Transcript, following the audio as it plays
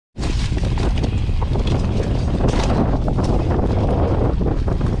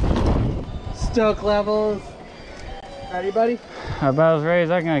Stoke levels. Ready, buddy? About as ready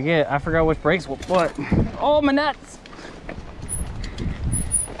as I can get. I forgot which brakes were what. Oh, my nuts!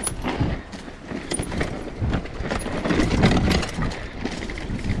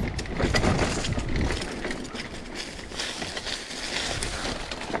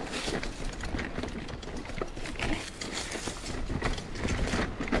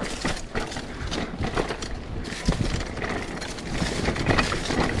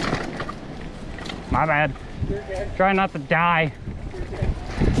 My bad. You're good. Try not to die.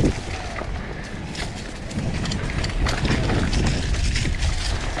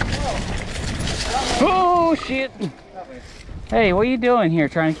 Oh shit! Hey, what are you doing here?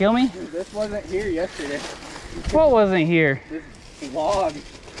 Trying to kill me? Dude, this wasn't here yesterday. What wasn't here? This log.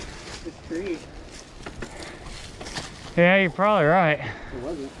 This tree. Yeah, you're probably right. It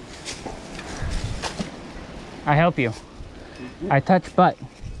wasn't. I help you. I touch butt.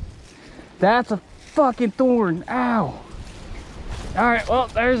 That's a fucking thorn. Ow. All right, well,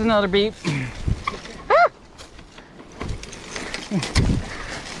 there's another beep. Ah!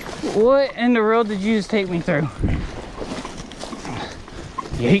 What in the world did you just take me through?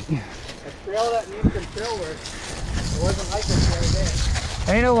 Yeet. A trail that needs some trail work. It wasn't like this the other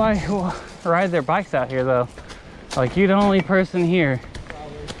day. Ain't nobody who ride their bikes out here though. Like, you're the only person here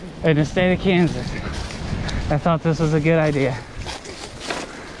in the state of Kansas. I thought this was a good idea.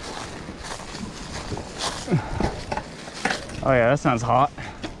 Oh yeah, that sounds hot.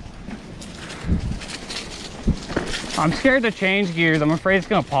 I'm scared to change gears. I'm afraid it's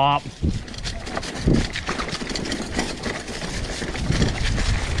gonna pop.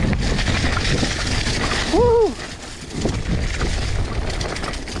 Woo!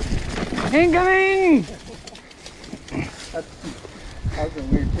 Incoming! That was a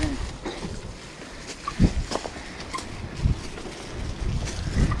weird thing.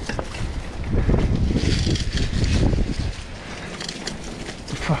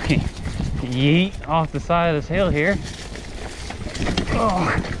 Fucking yeet off the side of this hill here.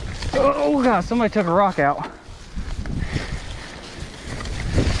 Oh, oh god, somebody took a rock out.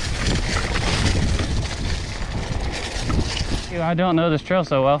 I don't know this trail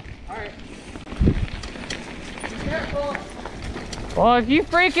so well. Alright. Be careful. Well, if you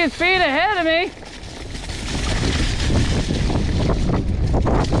freaking speed ahead of me.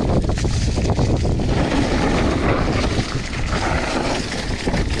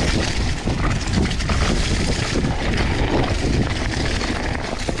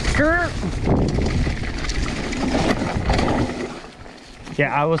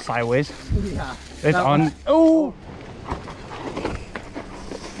 Yeah, I was sideways. Yeah. It's on. Oh!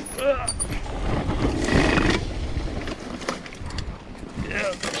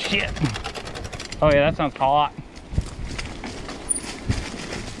 Shit. Oh yeah, that sounds hot.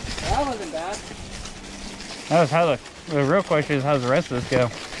 That wasn't bad. That was how the real question is, how's the rest of this go?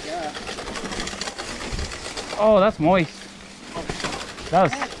 Yeah. Oh, that's moist. That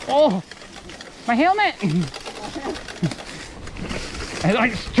was, oh, my helmet. I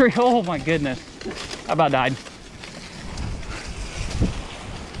like straight, oh my goodness. I about died.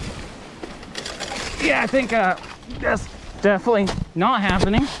 Yeah, I think that's definitely not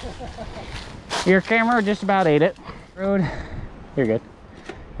happening. Your camera just about ate it. Road, you're good.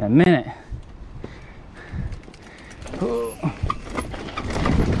 In a minute. Ooh.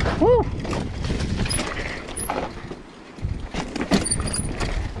 Woo!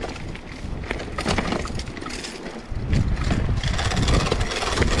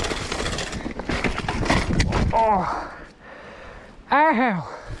 Oh,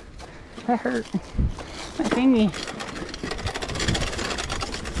 ow, that hurt my thingy.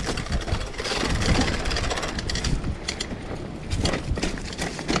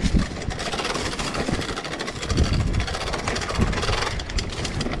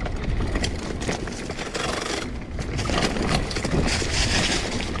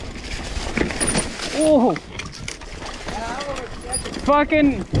 Oh,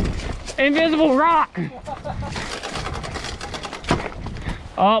 fucking invisible rock.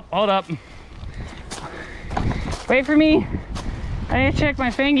 Oh, hold up. Wait for me. I need to check my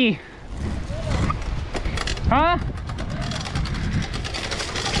thingy. Huh?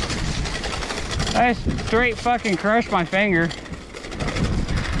 I straight fucking crushed my finger.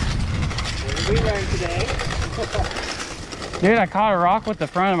 What did we learn today? Dude, I caught a rock with the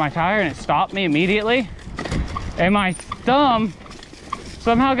front of my tire and it stopped me immediately. And my thumb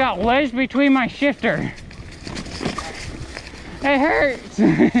somehow got wedged between my shifter. It hurts.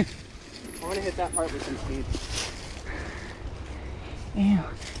 I want to hit that part with some speed. Ew,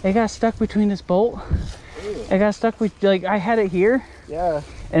 it got stuck between this bolt It got stuck with, like, I had it here. Yeah.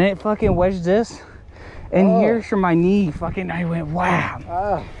 And it fucking wedged this. And here's from my knee. Fucking, I went,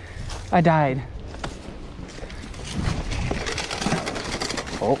 wow. I died.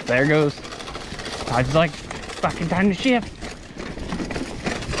 Oh, there goes. I was like, fucking time to shift.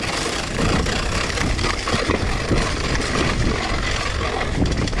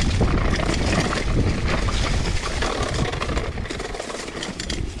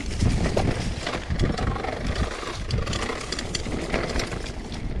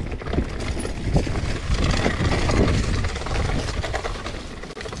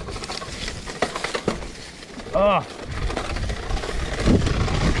 Oh.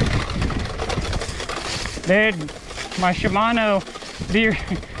 Dude, my Shimano deer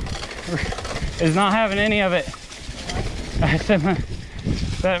is not having any of it. I said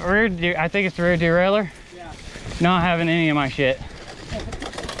that rear deer, I think it's the rear derailleur. Yeah. Not having any of my shit.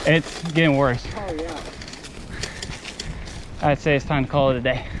 It's getting worse. Oh yeah. I'd say it's time to call it a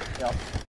day. Yep.